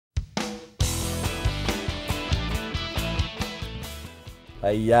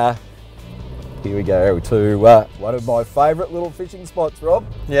Hey, here we go to one of my favourite little fishing spots, Rob.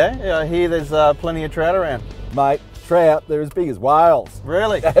 Yeah, I hear there's plenty of trout around. Mate, trout, they're as big as whales.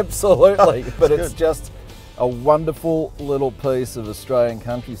 Really? Absolutely, but it's good. just a wonderful little piece of Australian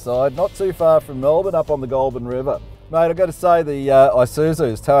countryside, not too far from Melbourne, up on the Goulburn River. Mate, I've got to say the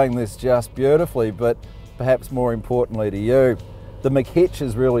Isuzu is towing this just beautifully, but perhaps more importantly to you, the McHitch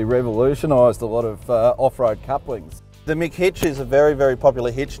has really revolutionised a lot of off-road couplings. The McHitch is a very, very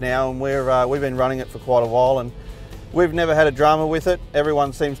popular hitch now, and we've been running it for quite a while, and we've never had a drama with it.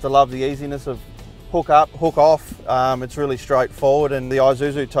 Everyone seems to love the easiness of hook up, hook off. It's really straightforward, and the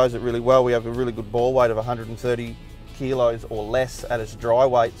Isuzu tows it really well. We have a really good bore weight of 130 kilos or less at its dry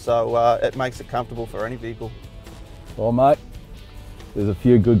weight, so it makes it comfortable for any vehicle. Well, mate, there's a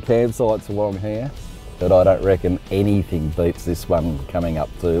few good campsites along here, but I don't reckon anything beats this one coming up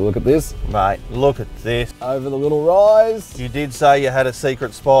to. Look at this. Mate, look at this. Over the little rise. You did say you had a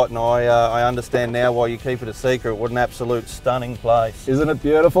secret spot, and I understand now why you keep it a secret. What an absolute stunning place. Isn't it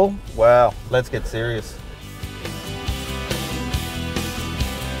beautiful? Wow, let's get serious.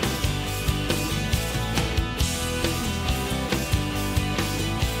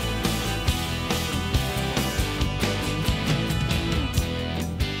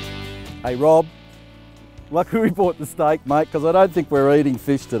 Hey Rob, lucky we bought the steak, mate, because I don't think we're eating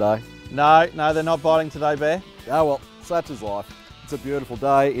fish today. No, they're not biting today, Bear. Oh well, such is life. It's a beautiful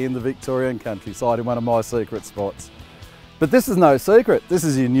day in the Victorian countryside in one of my secret spots. But this is no secret, this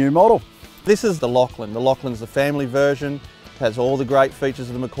is your new model. This is the Lachlan. The Lachlan's the family version. It has all the great features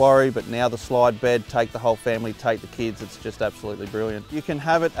of the Macquarie, but now the slide bed, take the whole family, take the kids. It's just absolutely brilliant. You can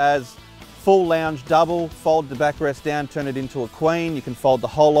have it as full lounge double, fold the backrest down, turn it into a queen. You can fold the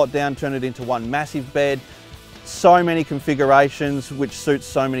whole lot down, turn it into one massive bed. So many configurations, which suits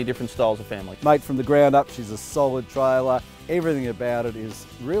so many different styles of family. Mate, from the ground up, she's a solid trailer. Everything about it is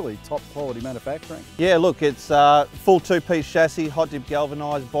really top quality manufacturing. Yeah, look, it's full two-piece chassis, hot dip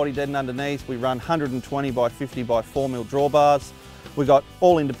galvanised, body deadened underneath. We run 120 by 50 by 4mm drawbars. We got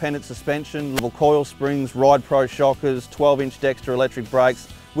all independent suspension, little coil springs, Ride Pro shockers, 12-inch Dexter electric brakes.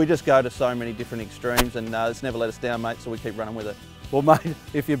 We just go to so many different extremes, and it's never let us down, mate, so we keep running with it. Well, mate,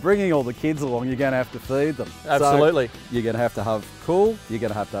 if you're bringing all the kids along, you're going to have to feed them. Absolutely. So you're going to have cool, you're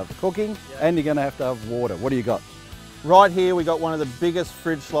going to have cooking, and you're going to have water. What do you got? Right here, we got one of the biggest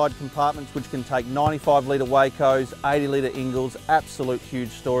fridge slide compartments, which can take 95 litre Wacos, 80 litre Ingles, absolute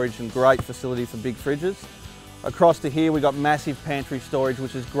huge storage and great facility for big fridges. Across to here, we got massive pantry storage,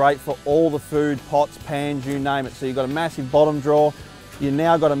 which is great for all the food, pots, pans, you name it. So you've got a massive bottom drawer. You've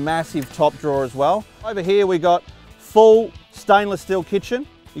now got a massive top drawer as well. Over here, we got full stainless steel kitchen.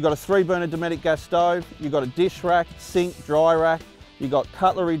 You've got a 3-burner Dometic gas stove. You've got a dish rack, sink, dry rack. You've got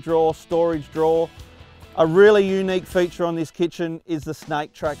cutlery drawer, storage drawer. A really unique feature on this kitchen is the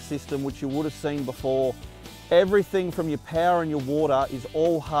snake track system, which you would have seen before. Everything from your power and your water is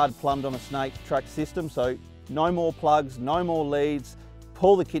all hard plumbed on a snake track system, so no more plugs, no more leads.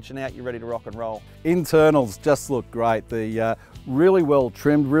 Pull the kitchen out, you're ready to rock and roll. Internals just look great. The really well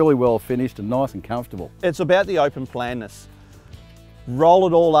trimmed, really well finished, and nice and comfortable. It's about the open planness. Roll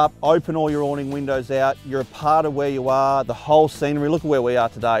it all up, open all your awning windows out. You're a part of where you are, the whole scenery. Look at where we are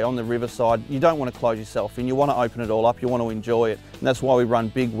today on the riverside. You don't want to close yourself in. You want to open it all up. You want to enjoy it. And that's why we run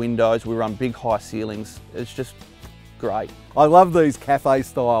big windows. We run big high ceilings. It's just great. I love these cafe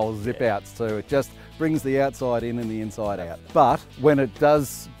style zip outs too. It just brings the outside in and the inside out. But when it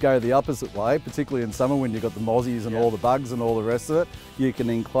does go the opposite way, particularly in summer when you've got the mozzies and all the bugs and all the rest of it, you can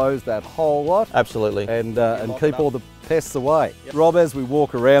enclose that whole lot. Absolutely. And keep all the pests away. Yep. Rob, as we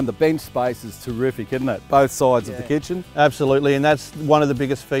walk around, the bench space is terrific, isn't it? Both sides of the kitchen. Absolutely, and that's one of the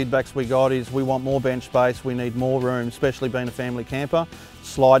biggest feedbacks we got is we want more bench space, we need more room, especially being a family camper.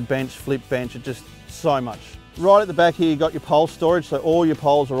 Slide bench, flip bench, it just so much. Right at the back here, you've got your pole storage, so all your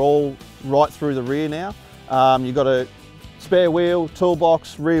poles are all right through the rear now. You've got a spare wheel,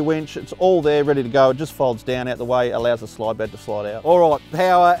 toolbox, rear winch, it's all there ready to go. It just folds down out the way, allows the slide bed to slide out. All right,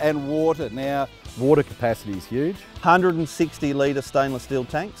 power and water. Now, water capacity is huge. 160 litre stainless steel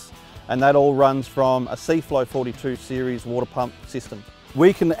tanks, and that all runs from a Seaflow 42 series water pump system.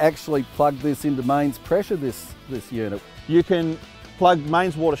 We can actually plug this into mains pressure, this unit. You can plug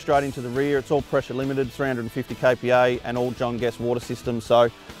mains water straight into the rear. It's all pressure limited, 350 kPa, and all John Guest water systems, so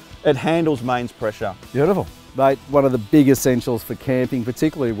it handles mains pressure. Beautiful. Mate, one of the big essentials for camping,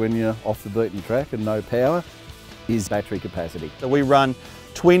 particularly when you're off the beaten track and no power, is battery capacity. So we run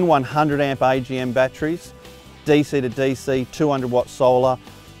twin 100 amp AGM batteries, DC to DC, 200 watt solar.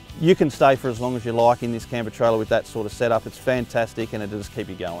 You can stay for as long as you like in this camper trailer with that sort of setup. It's fantastic and it'll just keep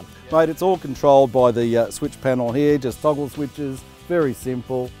you going. Mate, it's all controlled by the switch panel here, just toggle switches, very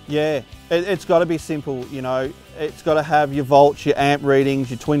simple. Yeah, it's got to be simple, you know. It's got to have your volts, your amp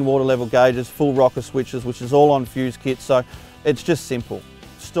readings, your twin water level gauges, full rocker switches, which is all on fuse kits, so it's just simple.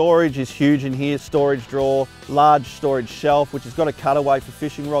 Storage is huge in here, storage drawer, large storage shelf, which has got a cutaway for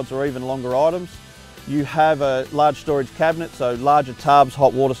fishing rods or even longer items. You have a large storage cabinet, so larger tubs,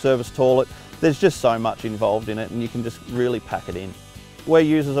 hot water service toilet. There's just so much involved in it and you can just really pack it in. We're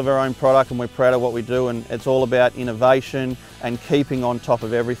users of our own product and we're proud of what we do, and it's all about innovation and keeping on top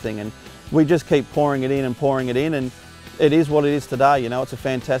of everything. And we just keep pouring it in and it is what it is today. You know, it's a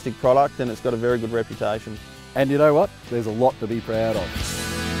fantastic product and it's got a very good reputation. And you know what? There's a lot to be proud of.